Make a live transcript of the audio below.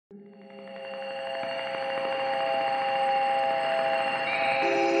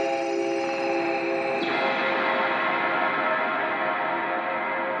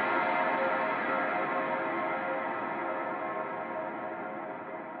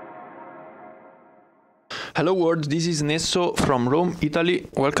Hello world, this is Nesso from Rome, Italy.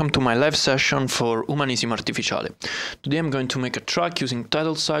 Welcome to my live session for Umanesimo Artificiale. Today I'm going to make a track using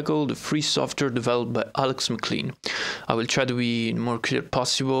Title Cycle, the free software developed by Alex McLean. I will try to be more clear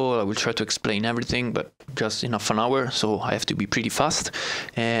possible. I will try to explain everything, but just in half an hour, so I have to be pretty fast.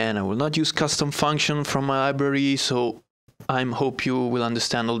 And I will not use custom function from my library, so I hope you will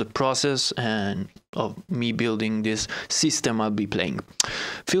understand all the process and of me building this system I'll be playing.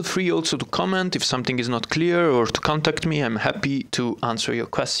 Feel free also to comment if something is not clear or to contact me. I'm happy to answer your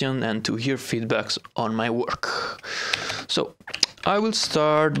question and to hear feedbacks on my work. So I will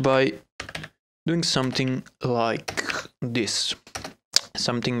start by doing something like this.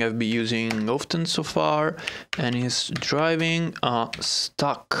 Something I've been using often so far, and is driving a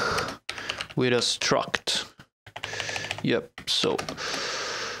stack with a struct. Yep, so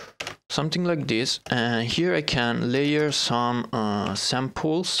something like this, and here I can layer some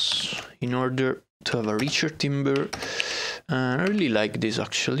samples in order to have a richer timbre. And I really like this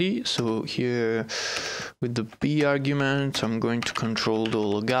actually. So here with the B argument, I'm going to control the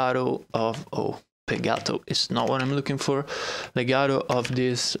legato of legato is not what I'm looking for. Legato of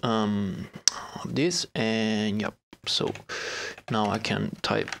this and yep. So now I can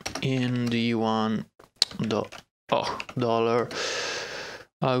type in the $.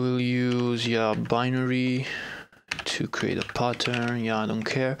 I will use binary to create a pattern. I don't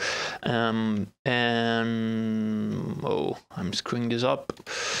care. And I'm screwing this up.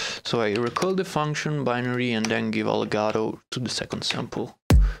 So I recall the function binary and then give a legato to the second sample.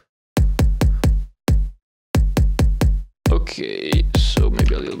 Okay, so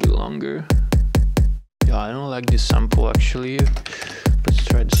maybe a little bit longer. I don't like this sample actually. Let's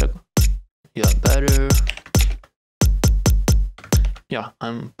try the second. Better.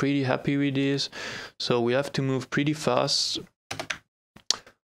 I'm pretty happy with this. So we have to move pretty fast,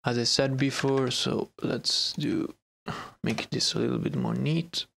 as I said before. So let's make this a little bit more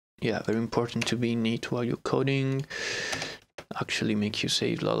neat. Very important to be neat while you're coding. Actually make you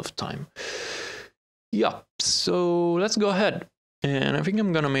save a lot of time. So let's go ahead. And I think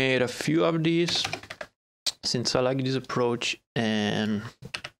I'm gonna make a few of these since I like this approach, and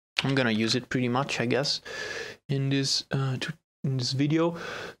I'm gonna use it pretty much, I guess, in this video.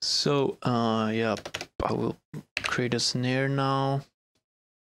 So I will create a snare now.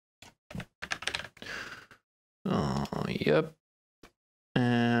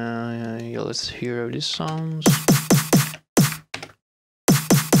 And let's hear how this sounds.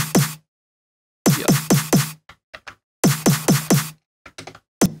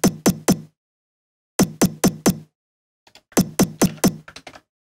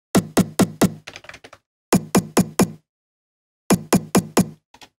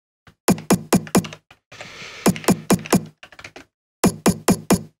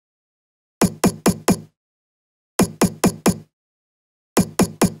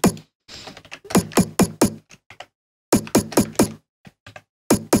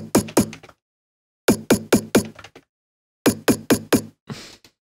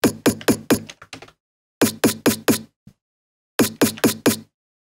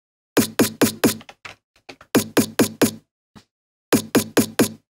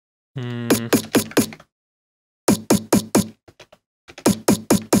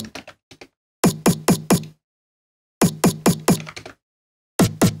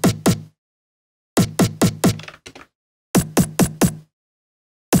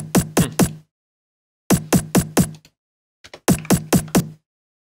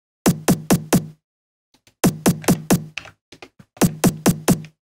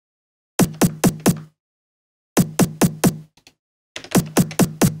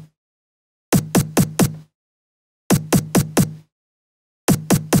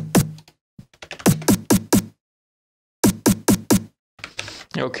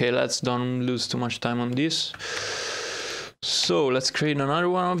 Okay, let's don't lose too much time on this. So let's create another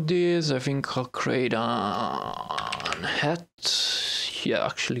one of these. I think I'll create a hat.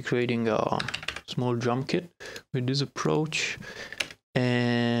 Actually creating a small drum kit with this approach.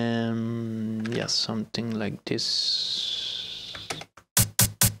 And something like this.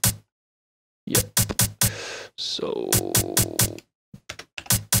 So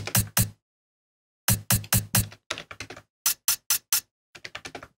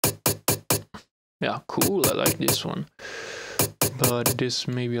cool, I like this one, but this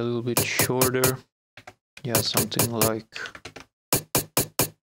may be a little bit shorter. Something like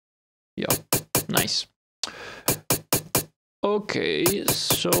nice. Okay,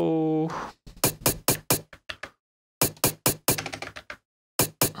 so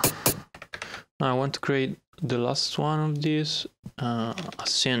now I want to create the last one of these, a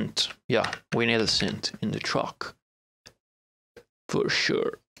synth. Yeah, we need a synth in the track for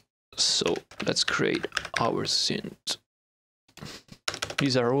sure. So let's create our synth.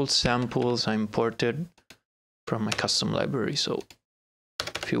 These are all samples I imported from my custom library, so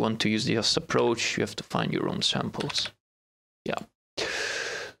if you want to use this approach, you have to find your own samples. Yeah.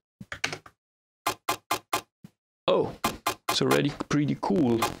 Oh, it's already pretty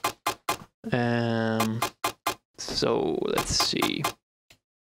cool. So let's see.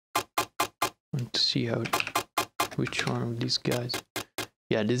 I want to see which one of these guys.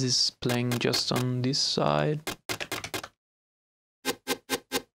 Yeah, this is playing just on this side.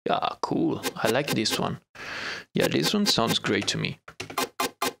 Yeah, cool. I like this one. Yeah, this one sounds great to me.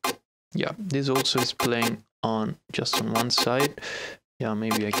 Yeah, this also is playing on just on one side. Yeah,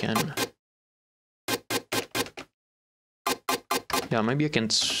 maybe I can. Yeah, maybe I can.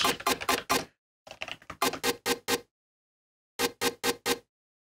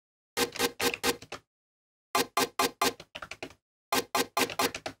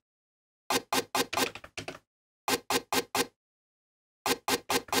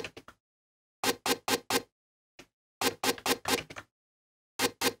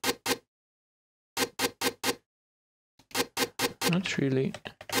 Not really.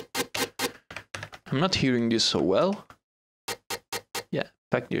 I'm not hearing this so well. Yeah, in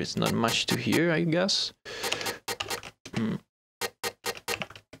fact, there's not much to hear, I guess.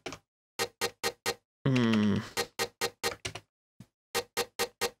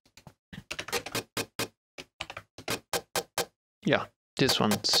 Yeah, this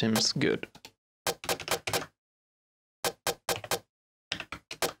one seems good.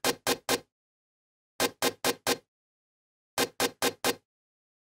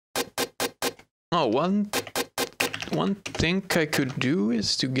 Oh, one thing I could do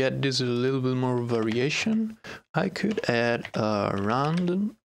is to get this a little bit more variation. I could add a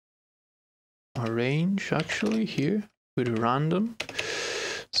range actually here with random,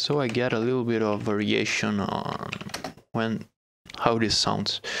 so I get a little bit of variation on how this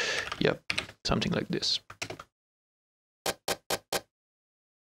sounds. Yep, something like this.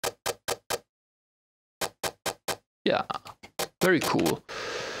 Yeah, very cool.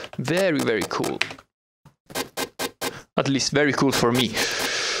 Very, very cool. At least very cool for me.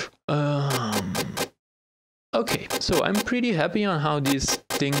 Okay, so I'm pretty happy on how these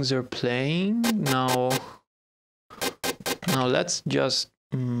things are playing. Now let's just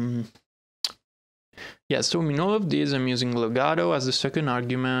yeah, so in all of these I'm using legato as the second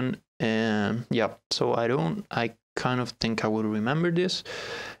argument, and yeah, so I kind of think I will remember this.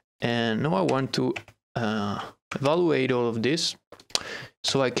 And now I want to evaluate all of this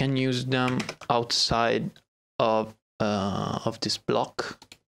so I can use them outside of this block,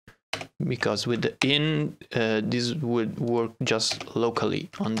 because with the this would work just locally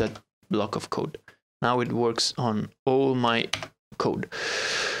on that block of code. Now it works on all my code.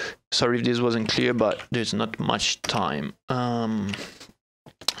 Sorry if this wasn't clear, but there's not much time.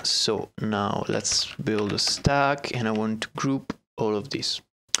 So now let's build a stack, and I want to group all of this.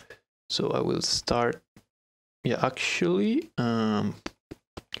 So I will start. Yeah, actually,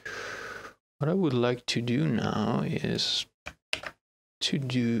 what I would like to do now is to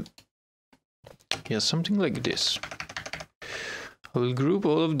do, yeah, something like this. I will group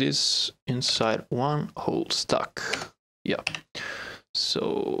all of this inside one whole stack. Yeah,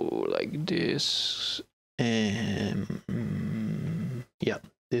 so like this, and yeah,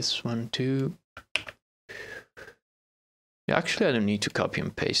 this one too. Yeah, actually, I don't need to copy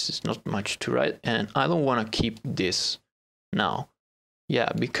and paste. It's not much to write, and I don't want to keep this now.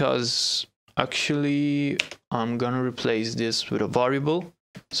 Yeah, because actually I'm gonna replace this with a variable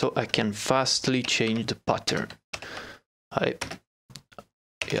so I can fastly change the pattern.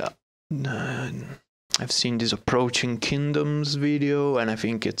 I've seen this Approaching Kingdoms video, and I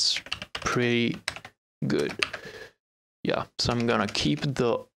think it's pretty good. Yeah, so I'm gonna keep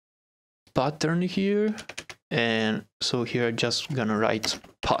the pattern here, and so here I'm just gonna write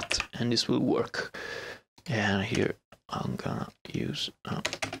path, and this will work. And here I'm gonna use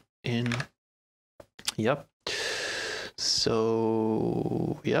in. Yep.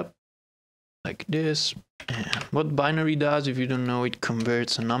 So yep, like this. And what binary does, if you don't know, it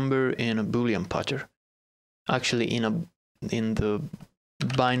converts a number in a Boolean pattern. Actually, in the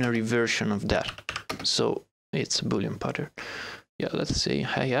binary version of that. So it's a Boolean pattern. Yeah, let's say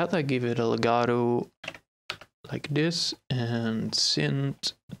hi-hat. I give it a legato like this, and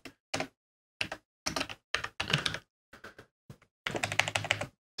synth.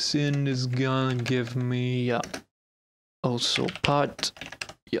 Synth is gonna give me also path.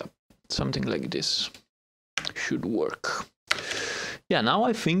 Yeah, something like this. should work. Yeah, now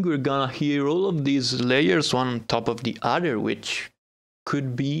I think we're gonna hear all of these layers one on top of the other, which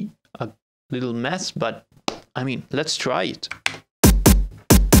could be a little mess, but I mean, let's try it.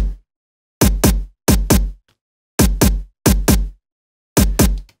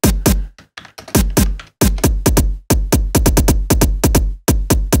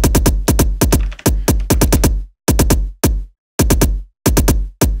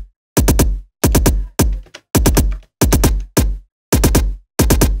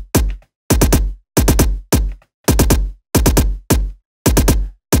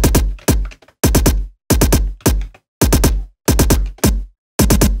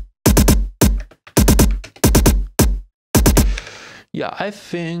 Yeah, I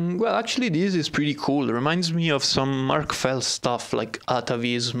think, well, actually this is pretty cool. It reminds me of some Mark Fell stuff, like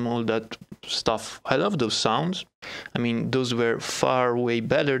atavism, all that stuff. I love those sounds. I mean, those were far way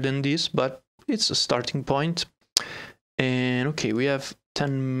better than this, but it's a starting point. And okay, we have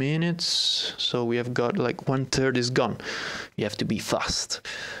 10 minutes, so we have got like 1/3 is gone. You have to be fast.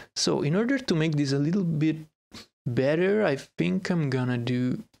 So in order to make this a little bit better, I think I'm gonna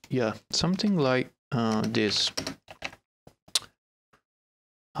do, yeah, something like this.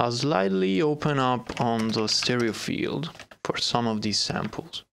 I'll slightly open up on the stereo field for some of these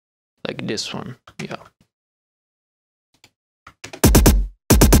samples, like this one.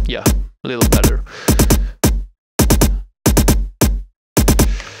 Yeah, a little better.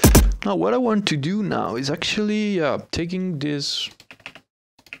 Now what I want to do now is actually taking this,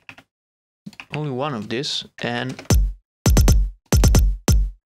 only one of this, and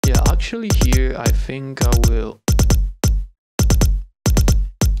yeah, actually here I think I will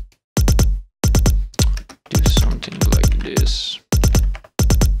do something like this.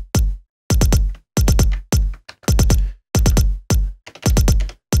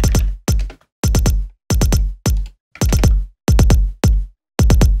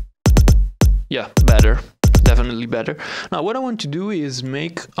 Yeah, better, definitely better. Now what I want to do is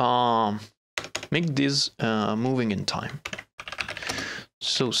make this moving in time.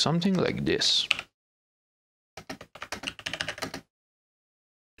 So something like this.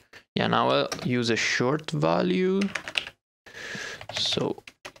 Yeah, now I'll use a short value. So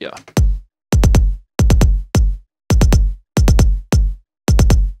yeah.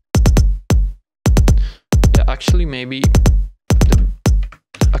 Yeah, actually maybe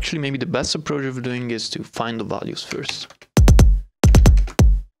the best approach of doing is to find the values first.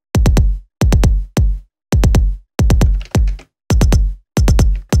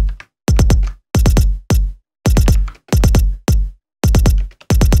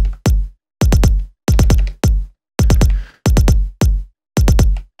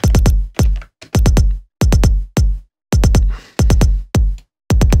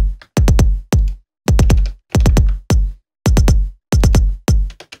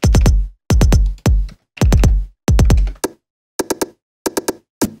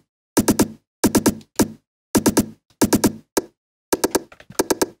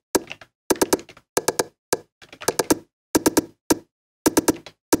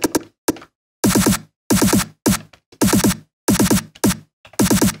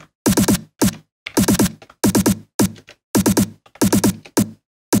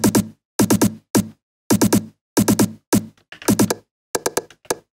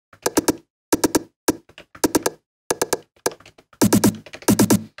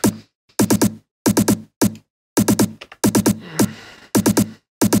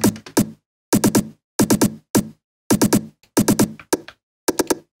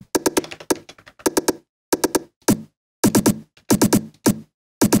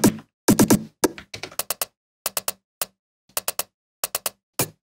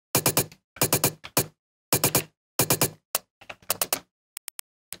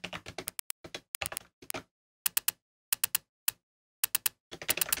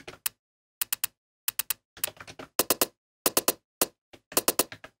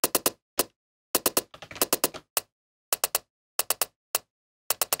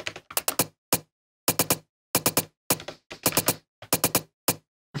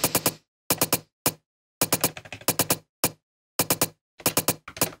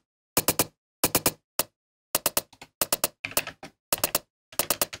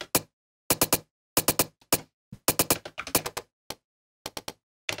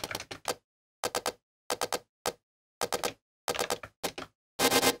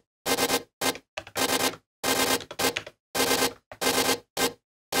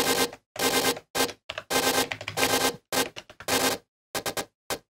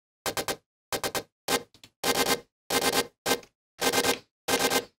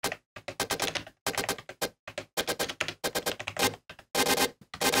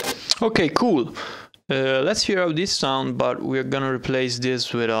 Okay, cool. Let's hear how this sound, but we're gonna replace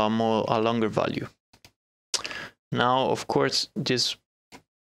this with a longer value. Now, of course, this.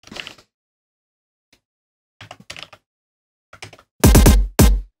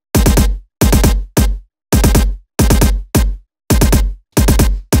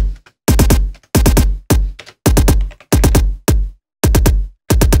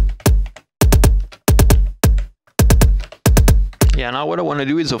 Yeah, now what I want to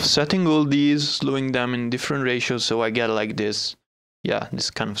do is offsetting all these, slowing them in different ratios so I get like this. Yeah, this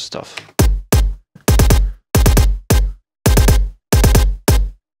kind of stuff.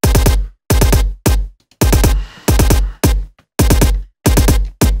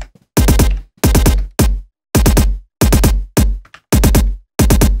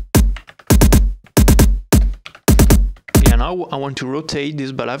 Yeah, now I want to rotate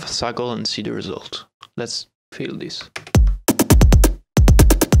this by life cycle and see the result. Let's feel this.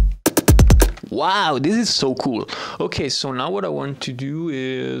 Wow, this is so cool. Okay, so now what I want to do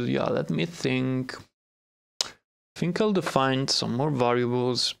is, yeah, let me think. I think I'll define some more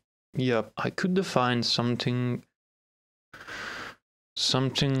variables. Yeah, I could define something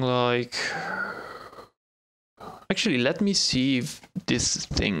like, actually, let me see if this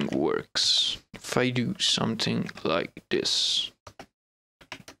thing works. If I do something like this.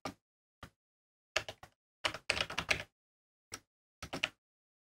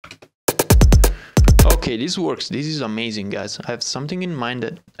 Okay, this works. This is amazing, guys. I have something in mind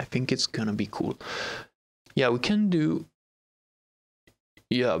that I think it's gonna be cool. Yeah, we can do.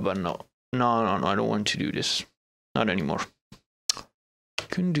 Yeah, but no, I don't want to do this. Not anymore. We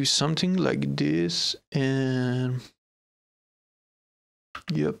can do something like this, and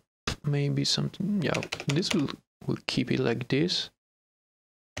yep, maybe something. Yeah, this we'll keep it like this,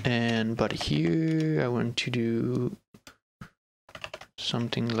 and but here I want to do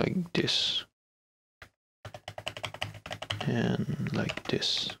something like this. And like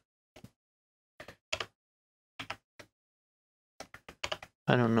this.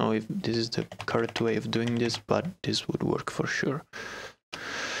 I don't know if this is the correct way of doing this, but this would work for sure.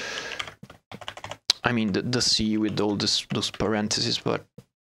 I mean the C with all those parentheses, but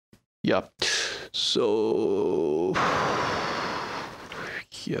yeah. So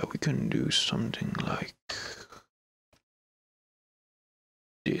yeah, we can do something like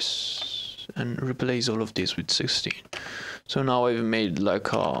this and replace all of this with 16. So now I've made like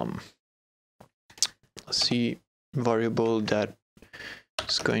C variable that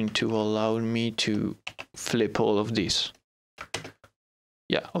is going to allow me to flip all of these.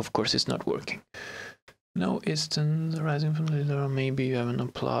 Yeah, of course it's not working. No instance arising from the leader. Maybe you haven't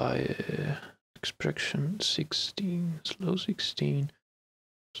applied expression 16, slow 16,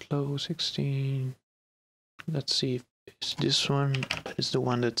 slow 16. Let's see if it's this one. That is the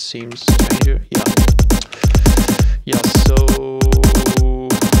one that seems stranger. Yeah. Yeah, so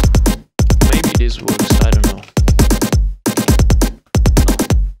maybe this works, I don't know.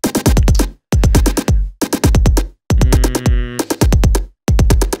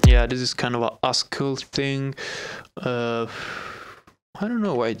 Yeah, this is kind of a Haskell thing. I don't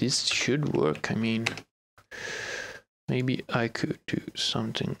know why this should work. I mean, maybe I could do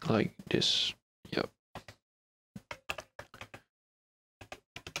something like this. Yep.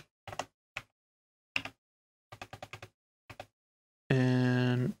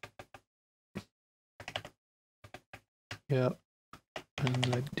 And yeah, and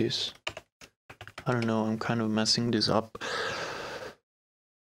like this. I don't know, I'm kind of messing this up.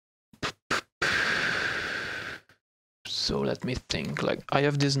 So let me think, like I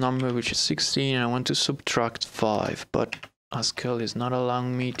have this number which is 16 and I want to subtract 5, but Haskell is not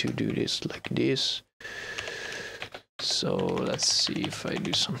allowing me to do this like this. So let's see if I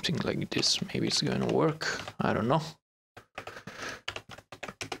do something like this, maybe it's going to work, I don't know.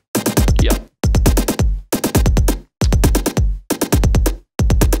 Yeah.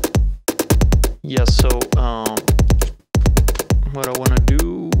 Yeah, so what I want to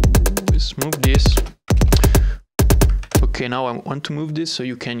do is move this. Okay, now I want to move this so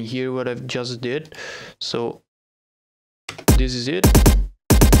you can hear what I've just did. So this is it.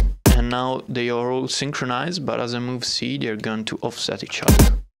 And now they are all synchronized, but as I move C, they're going to offset each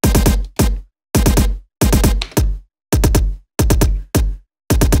other.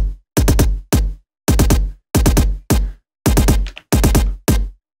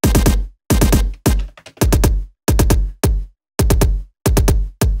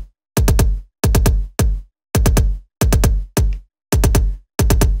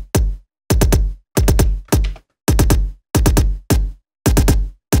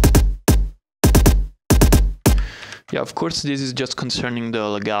 Yeah, of course, this is just concerning the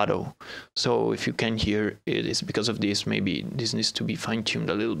legato. So if you can hear it, it's because of this. Maybe this needs to be fine-tuned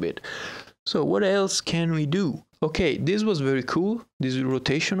a little bit. So what else can we do? Okay, this was very cool, this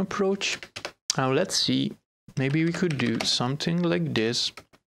rotation approach. Now let's see, maybe we could do something like this.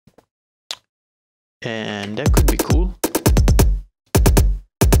 And that could be cool.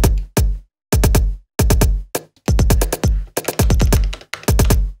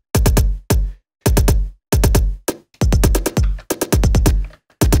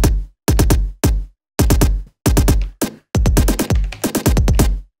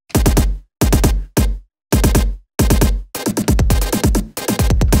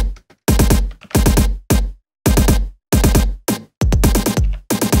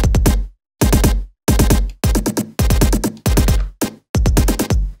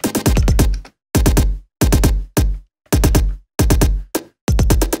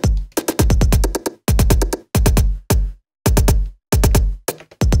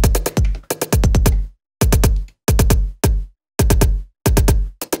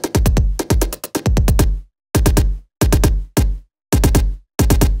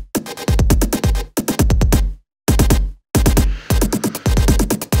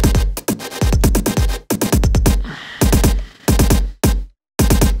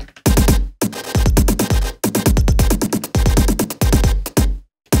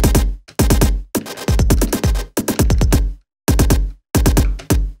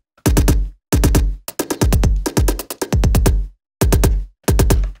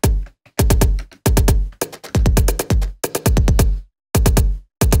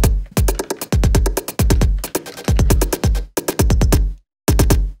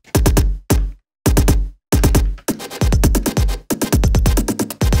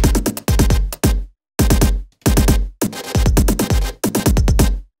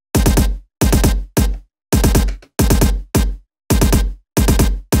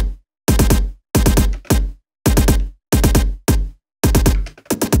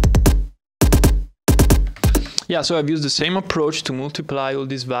 Yeah, so I've used the same approach to multiply all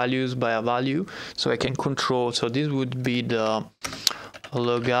these values by a value, so I can control. So this would be the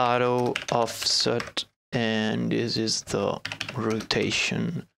legato offset, and this is the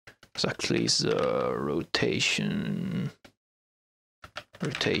rotation. Exactly, is the rotation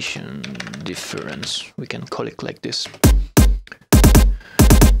difference. We can call it like this.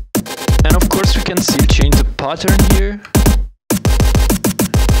 And of course, we can still change the pattern here.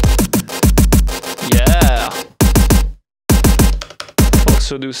 Yeah.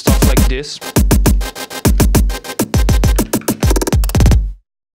 Also do stuff like this.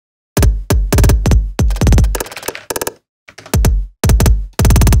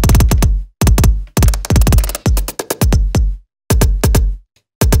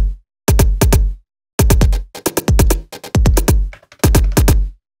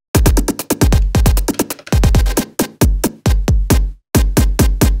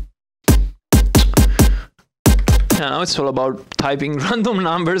 Now it's all about typing random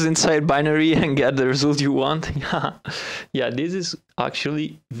numbers inside binary and get the result you want. Yeah, this is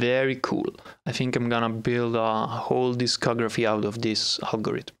actually very cool. I think I'm gonna build a whole discography out of this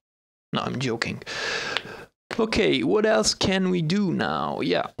algorithm. No, I'm joking. Okay, what else can we do now?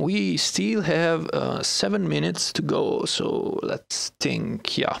 Yeah, we still have 7 minutes to go, so let's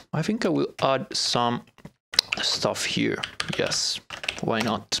think. Yeah, I think I will add some stuff here. Yes, why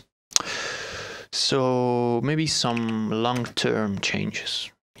not? So maybe some long-term changes.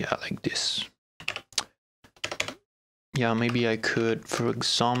 Yeah, like this. Yeah, maybe I could, for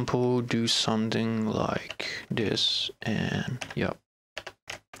example, do something like this, and yeah.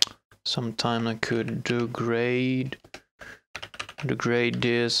 Sometime I could degrade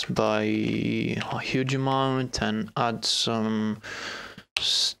this by a huge amount and add some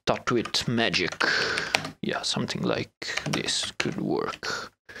start with magic. Yeah, something like this could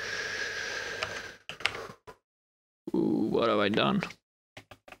work. Ooh, what have I done?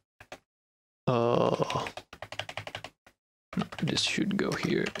 No, this should go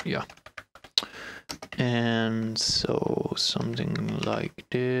here. Yeah. And so something like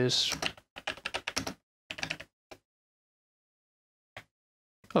this.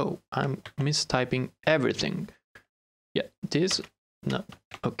 Oh, I'm mistyping everything. Yeah, this, no,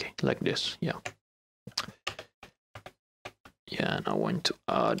 okay, like this, yeah. Yeah, and I want to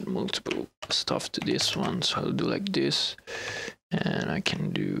add multiple stuff to this one, so I'll do like this. And I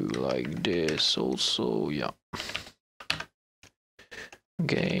can do like this also, yeah.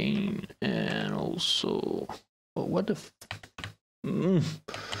 Again, and also, oh, what the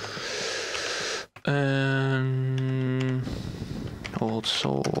and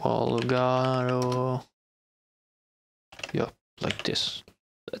also algorave. like this.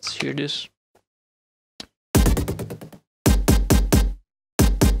 Let's hear this.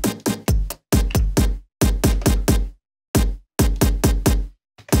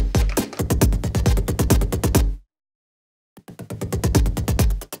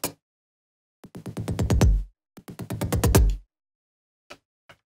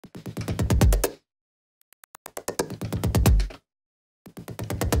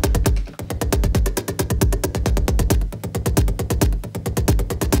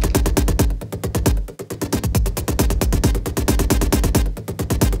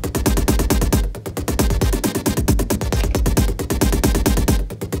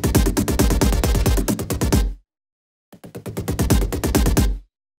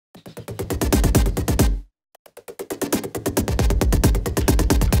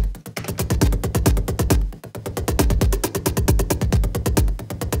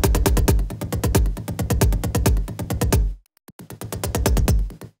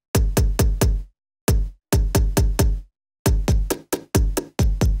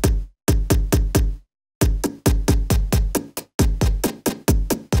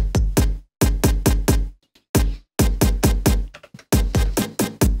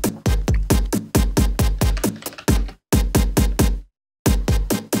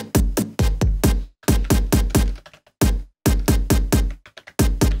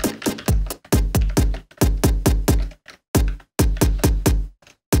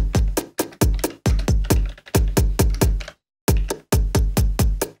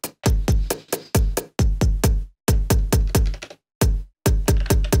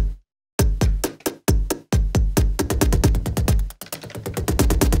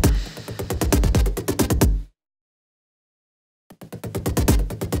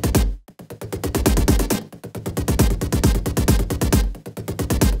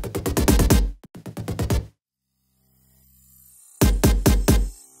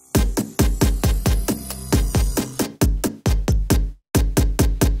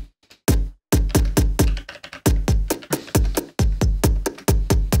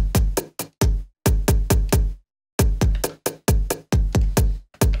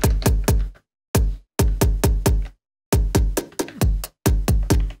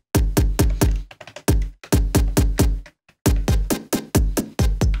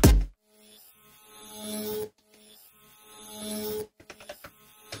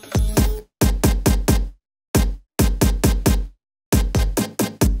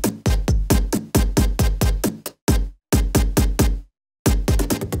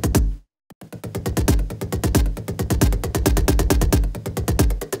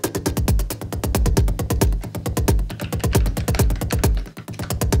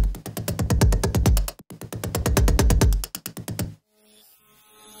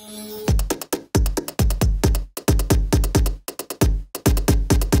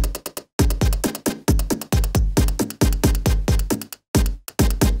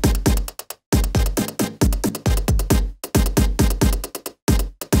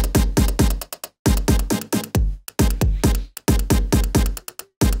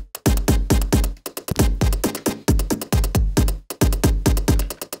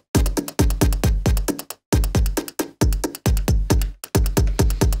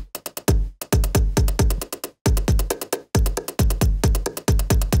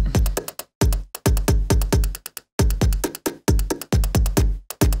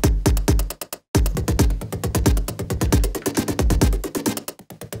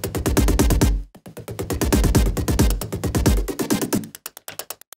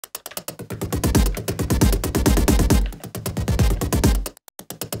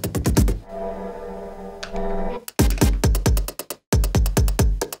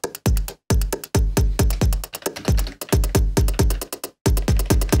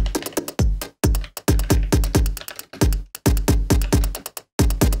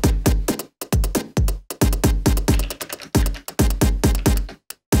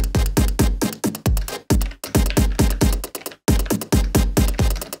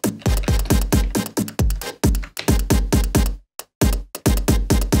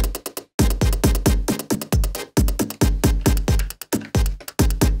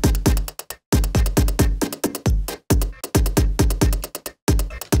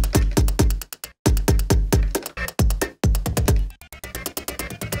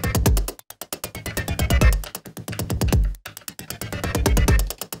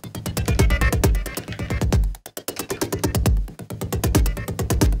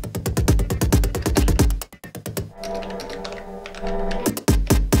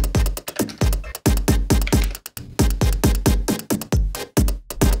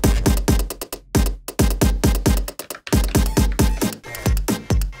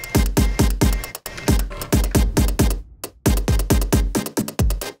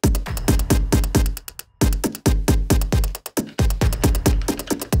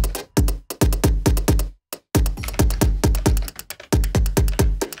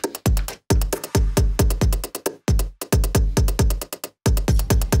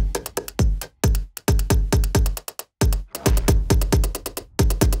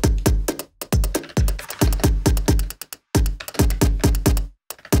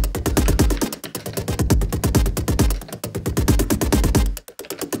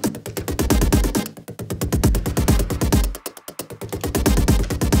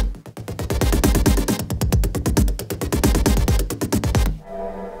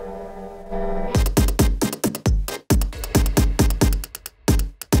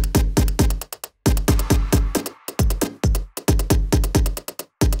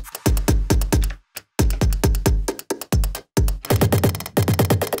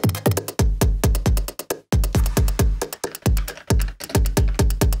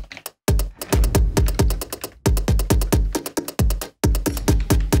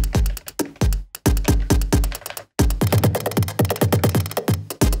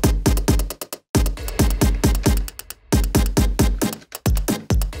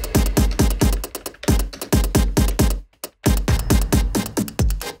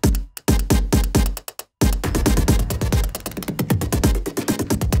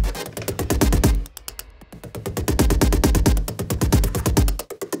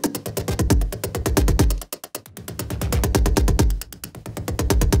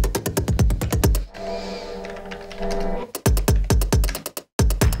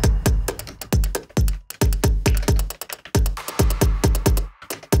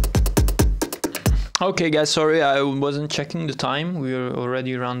 Okay guys, sorry I wasn't checking the time. We're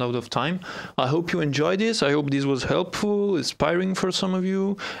already run out of time. I hope you enjoyed this. I hope this was helpful, inspiring for some of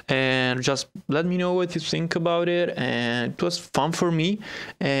you, and just let me know what you think about it. And it was fun for me,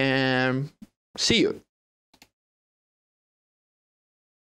 and see you.